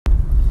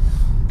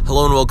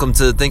Hello and welcome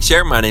to Think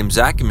Share. My name's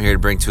Zach. I'm here to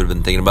bring to what I've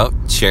been thinking about,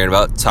 sharing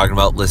about, talking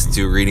about, listening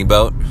to, reading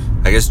about,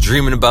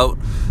 dreaming about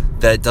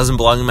that doesn't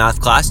belong in math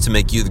class to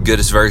make you the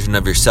goodest version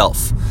of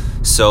yourself.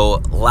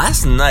 So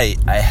last night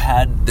I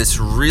had this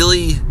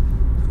really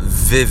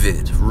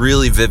vivid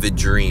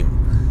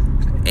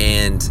dream,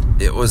 and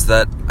it was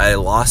that I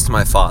lost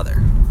my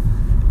father.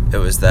 It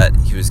was that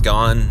he was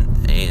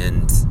gone,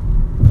 and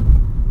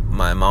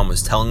my mom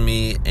was telling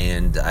me,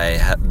 and I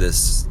had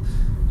this,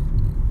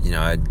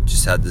 I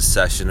just had this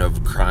session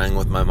of crying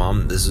with my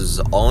mom. This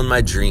was all in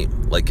my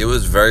dream. Like, it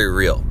was very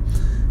real.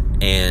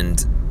 And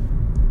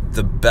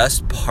the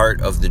best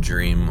part of the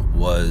dream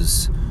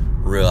was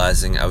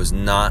realizing I was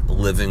not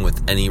living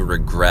with any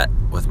regret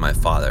with my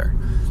father.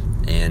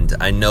 And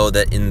I know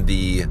that in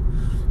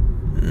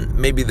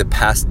maybe the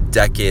past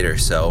decade or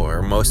so,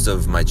 or most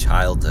of my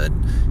childhood,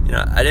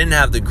 I didn't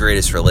have the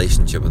greatest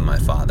relationship with my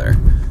father.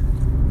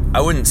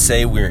 I wouldn't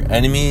say we're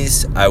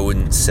enemies. I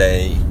wouldn't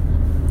say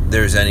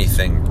there's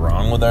anything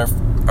wrong with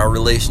our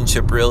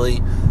relationship,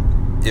 really.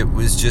 It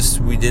was just,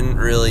 we didn't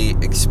really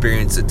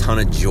experience a ton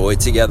of joy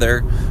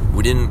together.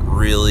 We didn't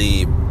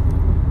really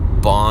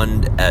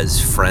bond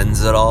as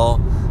friends at all.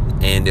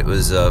 And it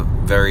was a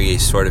very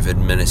sort of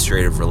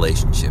administrative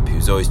relationship. He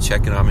was always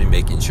checking on me,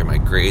 making sure my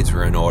grades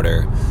were in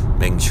order,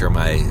 making sure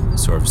my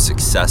sort of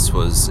success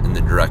was in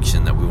the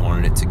direction that we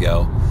wanted it to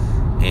go.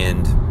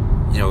 And,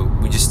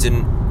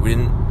 we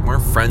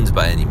weren't friends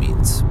by any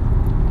means.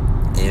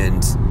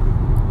 And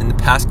in the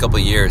past couple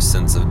of years,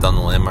 since I've done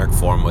the Landmark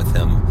Forum with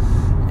him,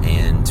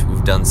 and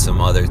we've done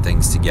some other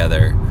things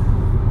together,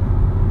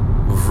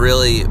 we've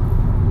really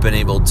been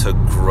able to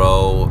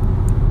grow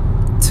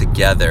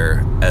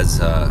together as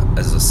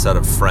a set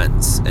of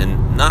friends,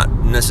 and not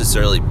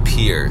necessarily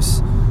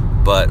peers,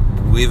 but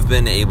we've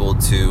been able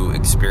to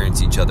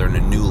experience each other in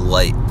a new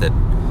light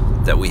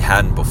that we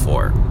hadn't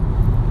before.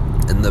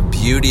 And the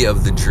beauty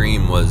of the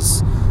dream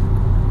was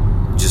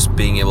just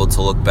being able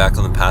to look back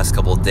on the past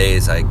couple of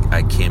days.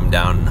 I came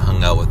down and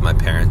hung out with my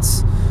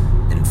parents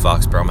in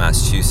Foxborough,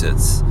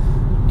 Massachusetts,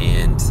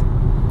 and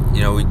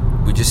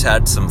we just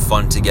had some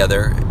fun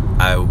together.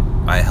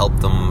 I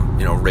helped them,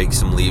 rake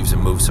some leaves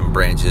and move some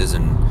branches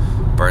and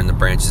burn the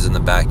branches in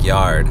the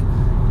backyard.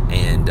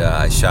 And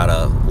I shot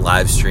a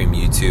live stream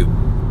YouTube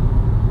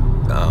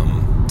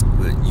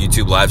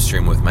live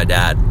stream with my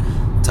dad,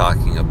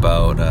 talking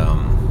about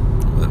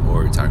what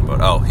were we talking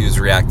about? Oh, he was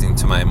reacting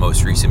to my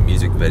most recent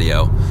music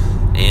video,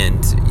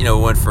 and we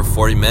went for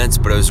 40 minutes.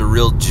 But it was a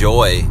real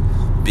joy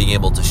being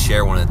able to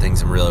share one of the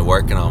things I'm really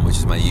working on, which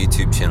is my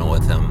YouTube channel,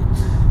 with him.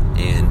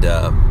 And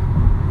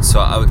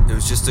it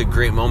was just a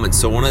great moment.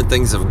 So one of the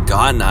things I've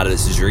gotten out of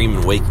this dream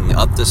and waking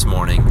up this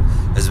morning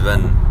has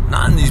been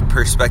not a new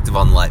perspective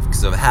on life,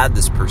 because I've had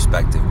this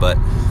perspective, but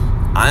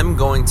I'm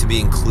going to be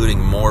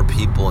including more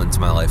people into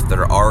my life that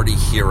are already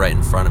here right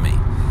in front of me.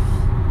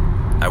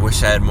 I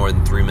wish I had more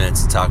than 3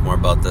 minutes to talk more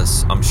about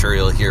this. I'm sure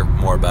you'll hear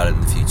more about it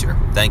in the future.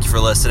 Thank you for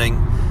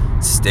listening.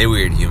 Stay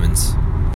weird, humans.